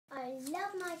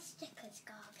stickers,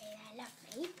 Gagoo. They're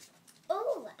lovely.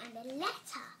 Oh, and a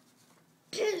letter.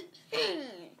 Dear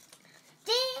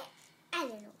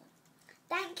Eleanor,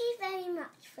 thank you very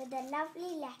much for the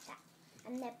lovely letter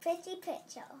and the pretty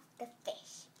picture of the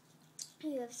fish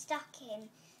you have stuck in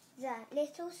the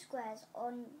little squares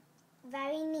on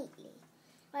very neatly.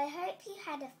 I hope you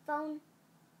had fun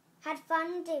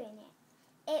doing it.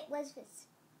 It was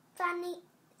sunny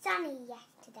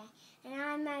yesterday and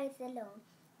I mowed the lawn.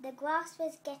 The grass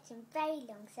was getting very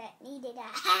long, so it needed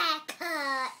a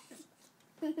haircut.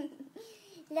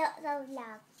 Lots of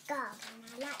love, Gagoo, and I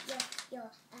like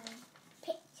your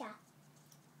picture.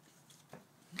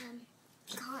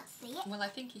 Can't see it. Well, I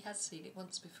think he has seen it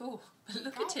once before. But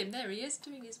look at him, there he is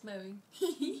doing his mowing.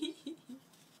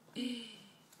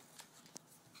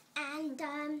 And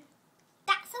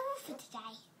that's all for today.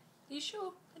 Are you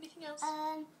sure? Anything else?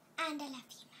 And I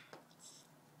love you.